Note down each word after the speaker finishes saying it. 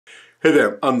Hey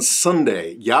there. On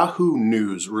Sunday, Yahoo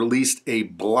News released a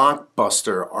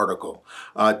blockbuster article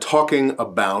talking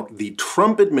about the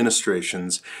Trump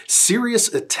administration's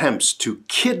serious attempts to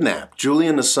kidnap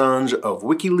Julian Assange of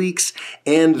WikiLeaks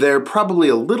and their probably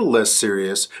a little less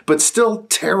serious, but still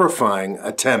terrifying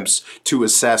attempts to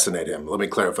assassinate him. Let me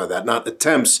clarify that. Not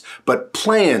attempts, but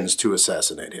plans to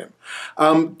assassinate him.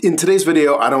 In today's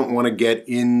video, I don't want to get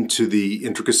into the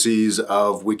intricacies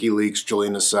of WikiLeaks,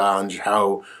 Julian Assange,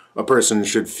 how a person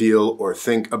should feel or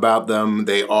think about them.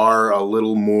 They are a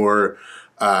little more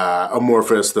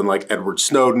amorphous than like Edward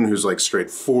Snowden, who's like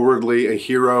straightforwardly a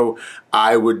hero.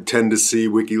 I would tend to see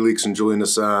WikiLeaks and Julian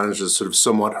Assange as sort of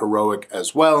somewhat heroic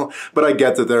as well, but I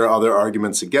get that there are other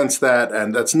arguments against that,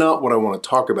 and that's not what I want to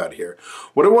talk about here.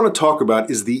 What I want to talk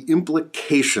about is the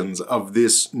implications of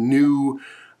this new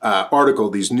article,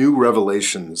 these new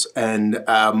revelations, and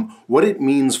what it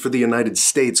means for the United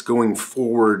States going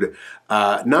forward,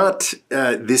 not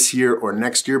this year or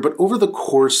next year, but over the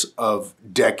course of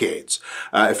decades.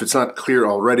 If it's not clear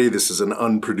already, this is an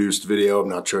unproduced video. I'm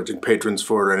not charging patrons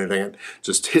for it or anything,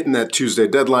 just hitting that Tuesday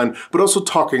deadline, but also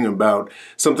talking about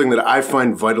something that I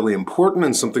find vitally important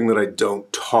and something that I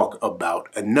don't talk about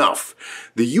enough.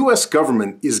 The US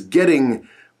government is getting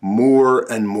more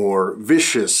and more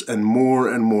vicious and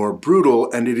more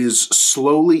brutal, and it is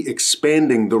slowly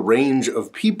expanding the range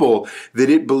of people that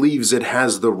it believes it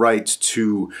has the right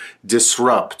to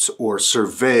disrupt or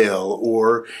surveil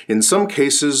or, in some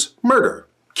cases, murder,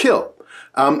 kill.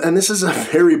 And this is a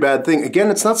very bad thing. Again,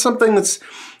 it's not something that's,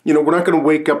 we're not going to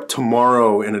wake up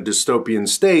tomorrow in a dystopian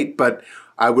state, but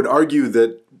I would argue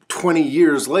that 20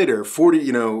 years later,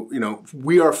 40,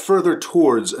 we are further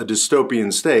towards a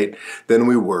dystopian state than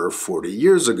we were 40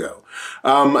 years ago.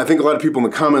 I think a lot of people in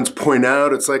the comments point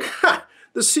out, it's like,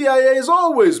 the CIA has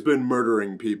always been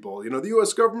murdering people. The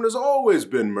US government has always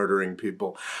been murdering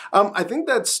people. I think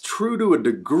that's true to a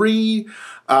degree.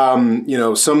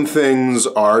 Some things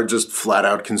are just flat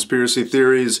out conspiracy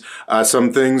theories.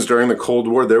 Some things during the Cold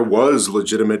War, there was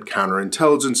legitimate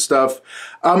counterintelligence stuff.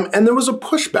 And there was a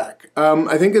pushback.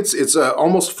 I think it's an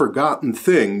almost forgotten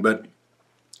thing, but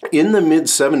in the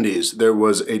mid-70s, there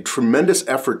was a tremendous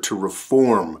effort to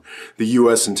reform the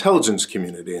U.S. intelligence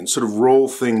community and sort of roll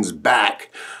things back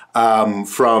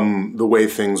from the way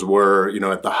things were,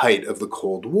 at the height of the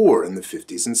Cold War in the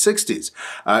 50s and 60s.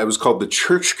 It was called the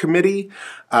Church Committee.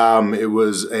 It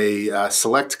was a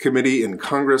select committee in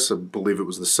Congress, I believe it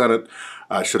was the Senate,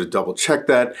 I should have double-checked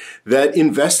that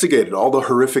investigated all the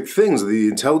horrific things the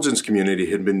intelligence community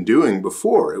had been doing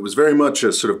before. It was very much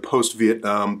a sort of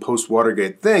post-Vietnam,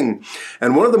 post-Watergate thing.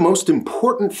 And one of the most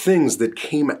important things that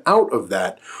came out of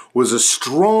that was a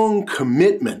strong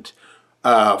commitment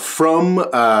from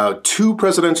two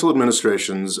presidential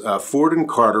administrations, Ford and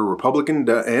Carter, Republican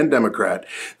and Democrat,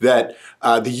 that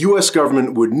the U.S.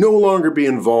 government would no longer be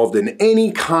involved in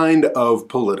any kind of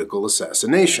political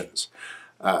assassinations.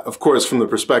 Of course, from the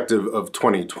perspective of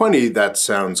 2020, that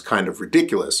sounds kind of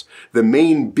ridiculous. The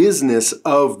main business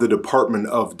of the Department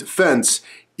of Defense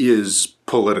is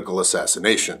political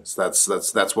assassinations.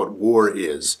 That's what war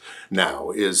is now,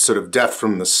 is sort of death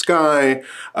from the sky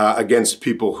against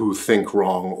people who think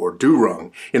wrong or do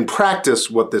wrong. In practice,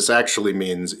 what this actually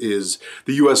means is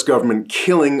the U.S. government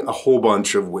killing a whole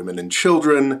bunch of women and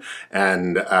children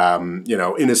and,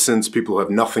 innocents, people who have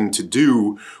nothing to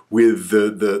do with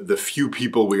the few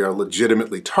people we are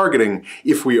legitimately targeting,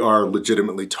 if we are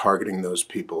legitimately targeting those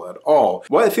people at all.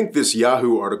 Why I think this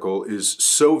Yahoo article is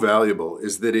so valuable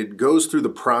is that it goes through the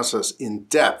process in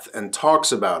depth and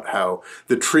talks about how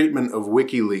the treatment of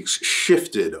WikiLeaks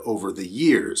shifted over the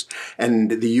years,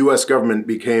 and the US government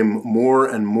became more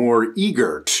and more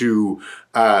eager to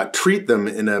treat them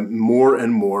in a more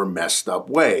and more messed up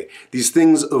way. These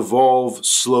things evolve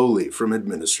slowly from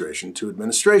administration to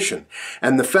administration.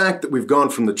 And the fact that we've gone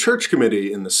from the Church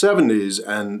Committee in the 70s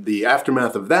and the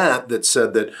aftermath of that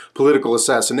said that political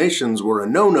assassinations were a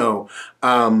no-no,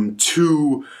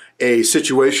 to a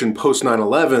situation post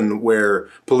 9/11 where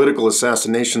political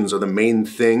assassinations are the main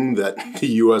thing that the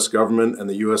U.S. government and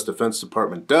the U.S. Defense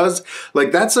Department does,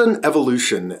 like that's an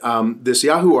evolution. This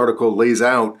Yahoo article lays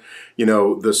out,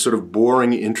 the sort of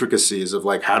boring intricacies of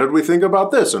like, how did we think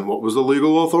about this and what was the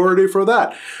legal authority for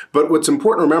that? But what's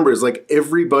important to remember is like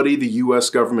everybody the U.S.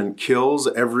 government kills,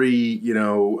 every,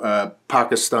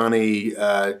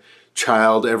 Pakistani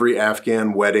child, every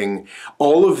Afghan wedding,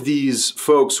 all of these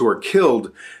folks who are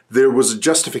killed, there was a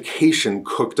justification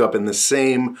cooked up in the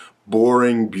same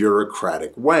boring,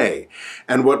 bureaucratic way.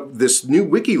 And what this new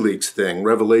WikiLeaks thing,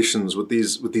 revelations, what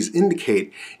these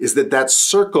indicate is that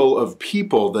circle of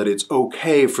people that it's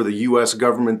okay for the US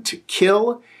government to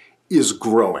kill is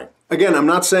growing. Again, I'm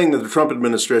not saying that the Trump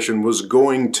administration was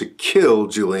going to kill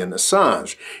Julian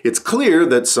Assange. It's clear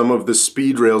that some of the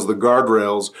speed rails, the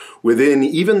guardrails within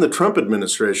even the Trump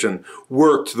administration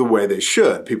worked the way they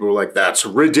should. People were like, that's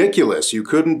ridiculous. You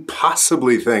couldn't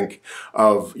possibly think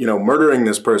of, murdering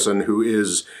this person who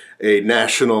is a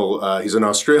national, he's an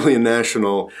Australian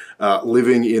national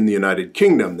living in the United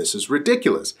Kingdom. This is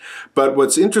ridiculous. But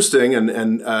what's interesting and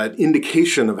an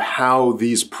indication of how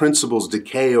these principles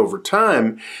decay over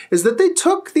time is that they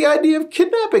took the idea of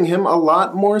kidnapping him a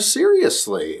lot more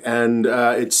seriously. And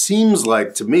it seems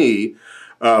like to me,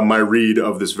 my read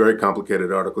of this very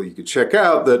complicated article you could check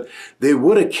out, that they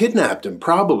would have kidnapped him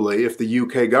probably if the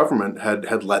UK government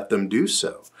had let them do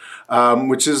so.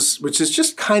 Which is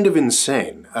just kind of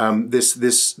insane.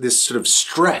 This sort of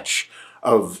stretch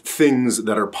of things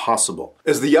that are possible.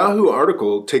 As the Yahoo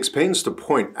article takes pains to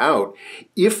point out,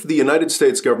 if the United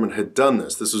States government had done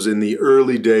this, this was in the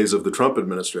early days of the Trump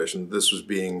administration, this was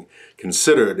being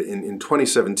considered in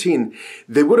 2017,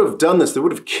 they would have done this, they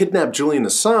would have kidnapped Julian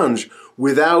Assange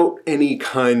without any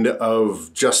kind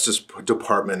of Justice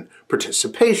Department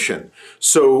participation.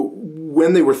 So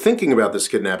when they were thinking about this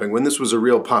kidnapping, when this was a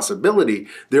real possibility,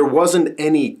 there wasn't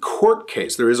any court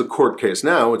case. There is a court case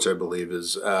now, which I believe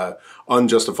is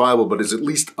unjustifiable, but is at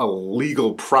least a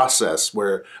legal process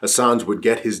where Assange would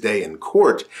get his day in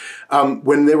court.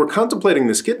 When they were contemplating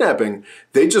this kidnapping,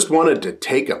 they just wanted to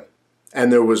take him. And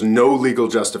there was no legal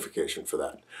justification for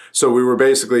that. So we were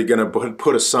basically going to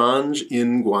put Assange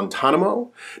in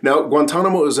Guantanamo. Now,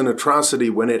 Guantanamo is an atrocity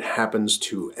when it happens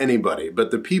to anybody, but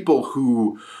the people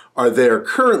who are there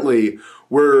currently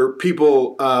were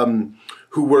people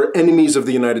who were enemies of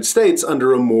the United States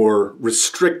under a more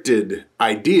restricted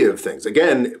idea of things.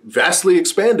 Again, vastly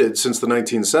expanded since the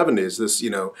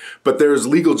 1970s, but there's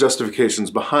legal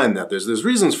justifications behind that. There's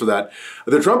reasons for that.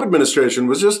 The Trump administration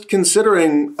was just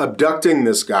considering abducting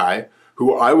this guy,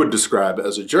 who I would describe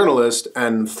as a journalist,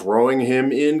 and throwing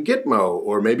him in Gitmo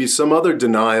or maybe some other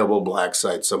deniable black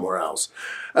site somewhere else.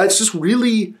 It's just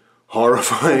really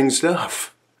horrifying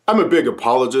stuff. I'm a big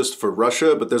apologist for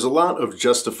Russia, but there's a lot of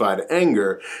justified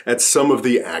anger at some of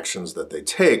the actions that they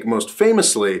take, most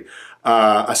famously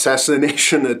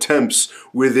assassination attempts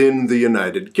within the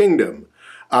United Kingdom.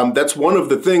 That's one of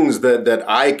the things that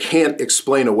I can't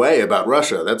explain away about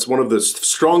Russia. That's one of the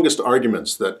strongest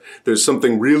arguments that there's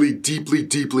something really deeply,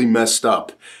 deeply messed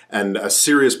up and a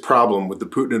serious problem with the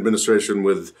Putin administration,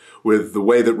 with the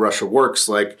way that Russia works.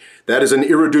 Like, that is an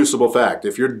irreducible fact.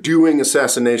 If you're doing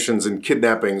assassinations and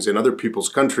kidnappings in other people's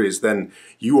countries, then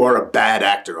you are a bad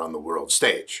actor on the world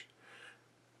stage.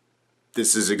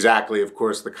 This is exactly, of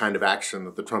course, the kind of action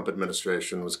that the Trump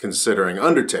administration was considering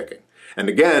undertaking. And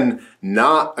again,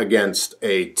 not against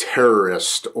a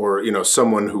terrorist or,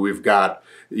 someone who we've got,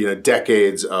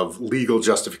 decades of legal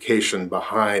justification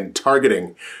behind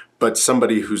targeting, but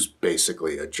somebody who's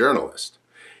basically a journalist.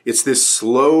 It's this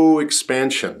slow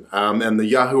expansion, and the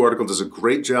Yahoo article does a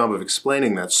great job of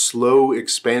explaining that slow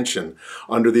expansion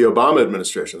under the Obama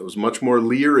administration. It was much more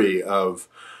leery of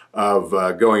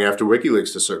going after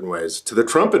WikiLeaks to certain ways, to the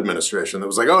Trump administration that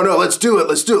was like, oh no, let's do it,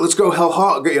 let's go hell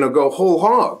hog, go whole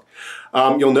hog.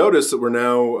 You'll notice that we're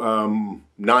now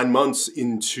 9 months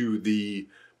into the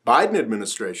Biden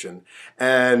administration,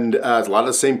 and a lot of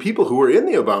the same people who were in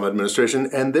the Obama administration,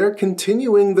 and they're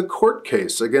continuing the court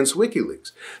case against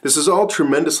WikiLeaks. This is all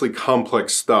tremendously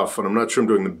complex stuff, and I'm not sure I'm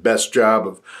doing the best job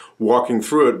of walking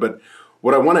through it, but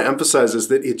what I want to emphasize is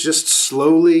that it just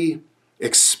slowly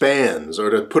expands, or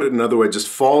to put it another way, just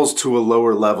falls to a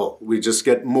lower level. We just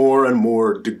get more and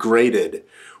more degraded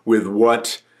with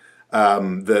what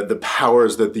the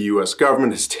powers that the U.S.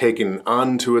 government has taken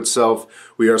onto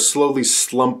itself. We are slowly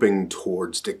slumping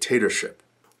towards dictatorship.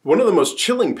 One of the most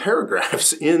chilling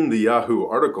paragraphs in the Yahoo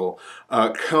article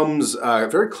comes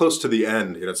very close to the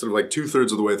end. It's sort of like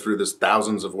 2/3 of the way through this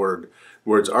thousands of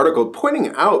words article,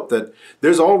 pointing out that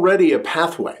there's already a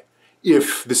pathway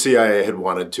if the CIA had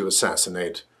wanted to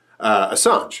assassinate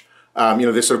Assange.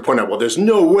 They sort of point out, well, there's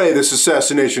no way this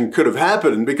assassination could have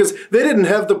happened because they didn't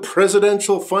have the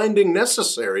presidential finding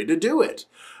necessary to do it.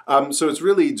 So it's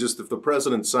really just if the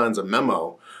president signs a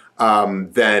memo,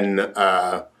 then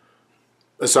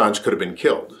Assange could have been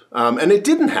killed. And it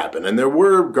didn't happen, and there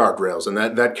were guardrails, and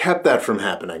that kept that from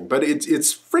happening. But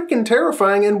it's freaking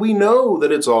terrifying, and we know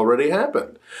that it's already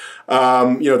happened.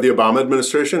 The Obama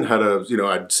administration had a,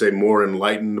 I'd say more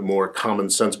enlightened, more common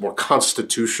sense, more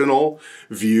constitutional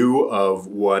view of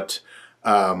what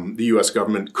the U.S.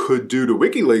 government could do to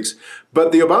WikiLeaks.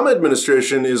 But the Obama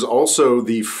administration is also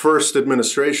the first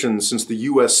administration since the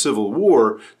U.S. Civil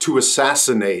War to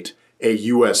assassinate a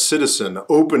U.S. citizen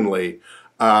openly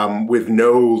with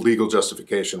no legal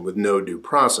justification, with no due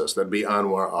process. That'd be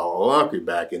Anwar al-Awlaki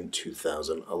back in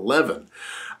 2011.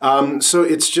 So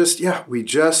it's just, yeah,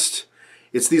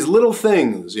 it's these little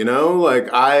things, you know, like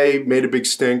I made a big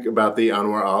stink about the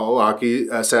Anwar al-Awlaki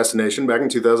assassination back in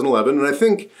 2011, and I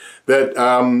think that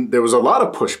there was a lot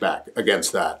of pushback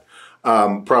against that,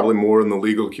 probably more in the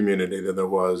legal community than there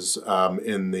was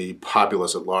in the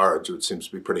populace at large, which seems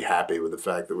to be pretty happy with the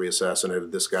fact that we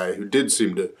assassinated this guy who did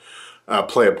seem to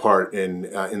play a part in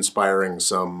inspiring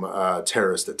some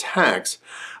terrorist attacks.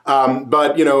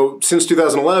 But, you know, since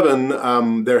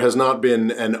 2011, there has not been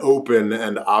an open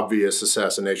and obvious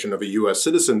assassination of a U.S.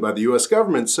 citizen by the U.S.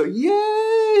 government, so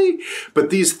yay! But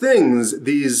these things,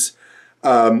 these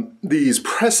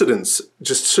precedents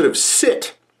just sort of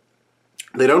sit.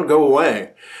 They don't go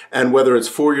away. And whether it's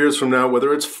 4 years from now,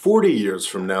 whether it's 40 years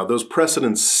from now, those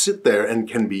precedents sit there and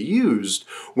can be used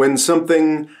when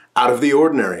something out of the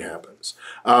ordinary happens.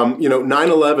 You know,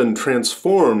 9/11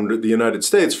 transformed the United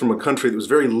States from a country that was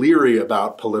very leery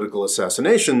about political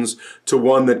assassinations to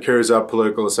one that carries out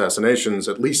political assassinations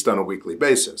at least on a weekly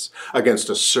basis against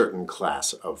a certain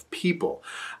class of people.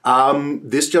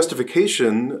 This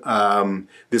justification,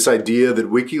 this idea that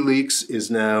WikiLeaks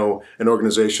is now an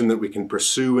organization that we can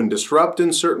pursue and disrupt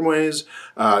in certain ways,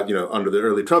 you know, under the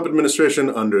early Trump administration,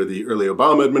 under the early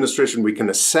Obama administration, we can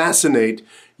assassinate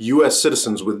U.S.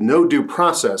 citizens with no due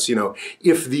process, you know,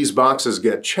 if these boxes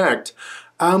get checked.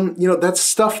 You know, that's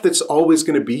stuff that's always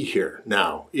going to be here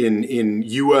now in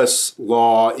U.S.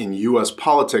 law, in U.S.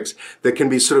 politics, that can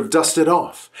be sort of dusted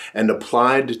off and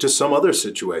applied to some other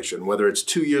situation, whether it's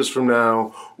 2 years from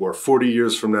now or 40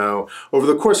 years from now. Over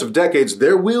the course of decades,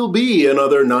 there will be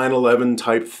another 9/11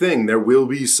 type thing. There will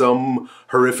be some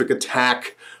horrific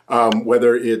attack,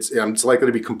 whether it's likely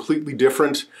to be completely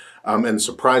different and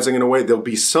surprising in a way. There'll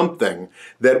be something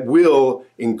that will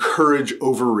encourage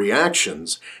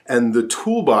overreactions, and the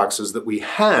toolboxes that we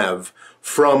have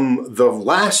from the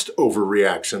last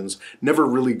overreactions never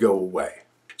really go away.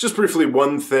 Just briefly,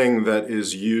 one thing that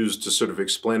is used to sort of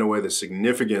explain away the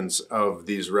significance of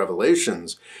these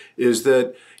revelations is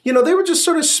that, you know, they were just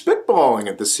sort of spitballing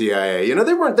at the CIA. You know,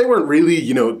 they weren't really,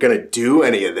 you know, going to do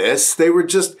any of this. They were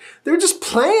just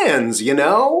plans, you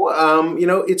know? You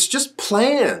know, it's just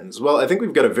plans. Well, I think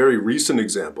we've got a very recent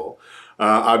example,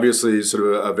 obviously sort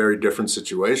of a very different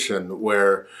situation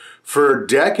where for a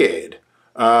decade,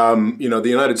 you know, the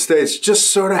United States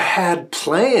just sort of had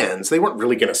plans. They weren't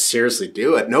really going to seriously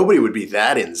do it. Nobody would be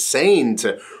that insane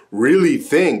to really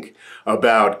think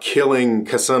about killing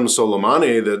Qasem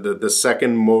Soleimani, the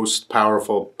second most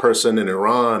powerful person in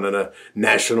Iran and a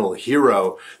national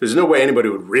hero. There's no way anybody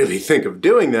would really think of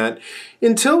doing that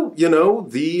until, you know,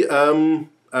 the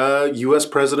U.S.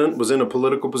 president was in a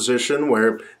political position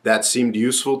where that seemed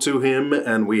useful to him,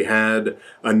 and we had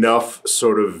enough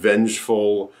sort of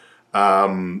vengeful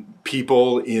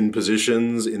people in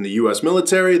positions in the U.S.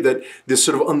 military that this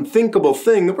sort of unthinkable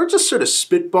thing that we're just sort of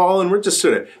spitballing, we're just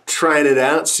sort of trying it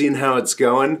out, seeing how it's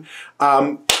going,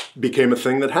 became a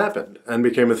thing that happened, and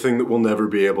became a thing that we'll never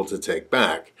be able to take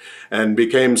back, and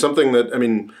became something that, I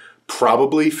mean,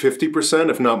 probably 50%,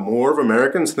 if not more, of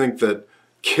Americans think that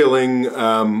killing,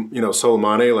 you know,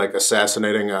 Soleimani, like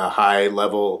assassinating a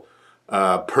high-level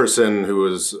person who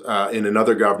was in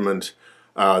another government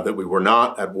that we were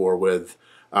not at war with,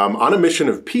 on a mission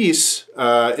of peace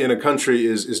in a country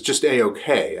is just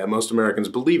A-okay. And most Americans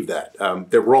believe that.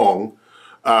 They're wrong,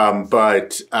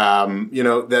 but you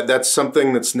know, that's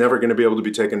something that's never going to be able to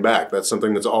be taken back. That's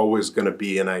something that's always going to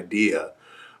be an idea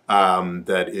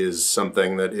that is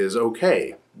something that is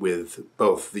okay with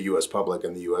both the U.S. public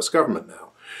and the U.S. government now.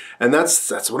 And that's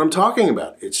what I'm talking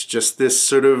about. It's just this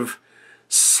sort of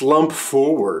slump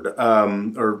forward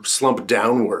or slump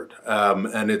downward,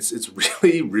 and it's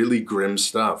really, really grim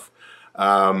stuff.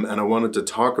 And I wanted to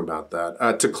talk about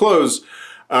that. To close,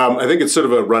 I think it's sort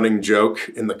of a running joke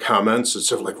in the comments. It's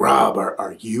sort of like, Rob,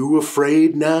 are you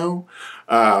afraid now?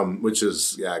 Which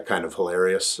is kind of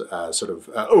hilarious, sort of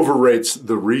overrates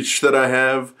the reach that I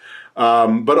have.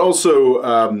 But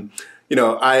also, you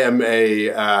know, I am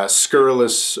a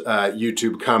scurrilous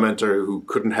YouTube commenter who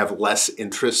couldn't have less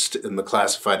interest in the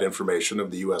classified information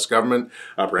of the U.S. government,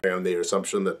 operating on the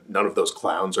assumption that none of those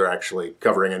clowns are actually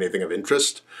covering anything of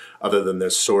interest other than their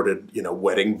sordid, you know,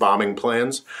 wedding bombing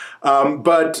plans. Yeah,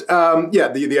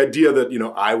 the idea that, you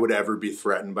know, I would ever be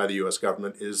threatened by the U.S.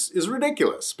 government is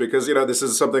ridiculous, because, you know, this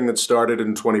is something that started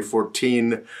in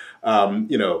 2014.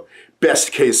 You know,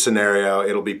 best case scenario,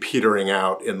 it'll be petering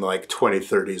out in like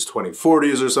 2030s,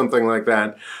 2040s or something like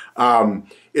that.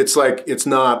 It's like, it's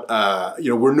not,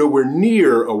 we're nowhere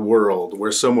near a world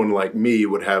where someone like me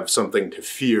would have something to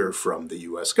fear from the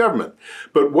US government.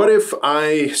 But what if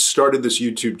I started this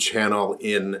YouTube channel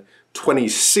in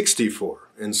 2064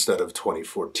 instead of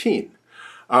 2014?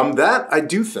 That I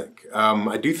do think.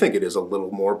 I do think it is a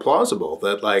little more plausible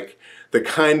that, like, the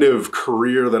kind of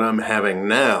career that I'm having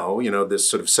now, this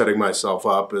sort of setting myself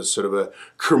up as sort of a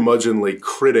curmudgeonly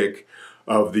critic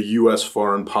of the US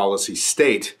foreign policy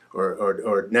state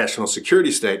or national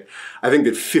security state, I think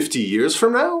that 50 years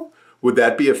from now, would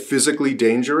that be a physically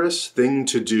dangerous thing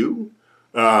to do?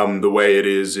 The way it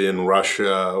is in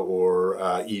Russia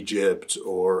or Egypt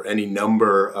or any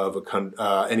number of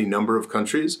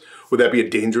countries, would that be a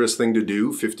dangerous thing to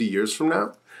do 50 years from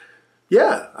now?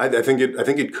 Yeah, I think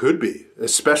it could be,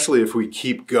 especially if we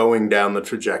keep going down the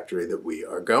trajectory that we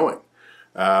are going.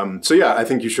 So yeah, I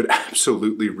think you should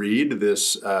absolutely read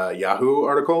this Yahoo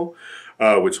article,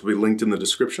 which will be linked in the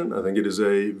description. I think it is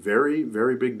a very,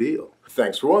 very big deal.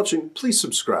 Thanks for watching. Please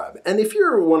subscribe. And if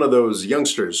you're one of those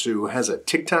youngsters who has a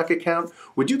TikTok account,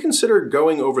 would you consider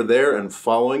going over there and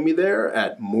following me there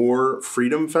at More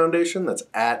Freedom Foundation? That's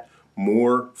at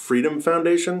More Freedom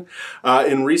Foundation.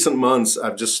 In recent months,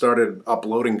 I've just started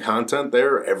uploading content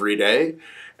there every day.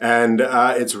 And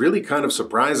it's really kind of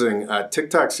surprising.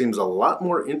 TikTok seems a lot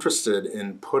more interested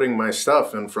in putting my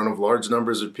stuff in front of large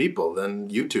numbers of people than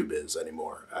YouTube is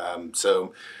anymore.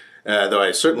 Though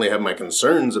I certainly have my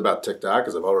concerns about TikTok,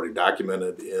 as I've already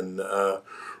documented in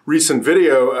recent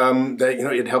video, that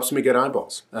it helps me get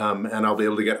eyeballs. And I'll be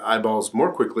able to get eyeballs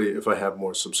more quickly if I have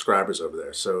more subscribers over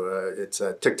there. So it's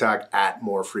TikTok at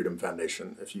More Freedom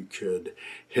Foundation. If you could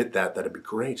hit that, that'd be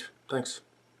great. Thanks.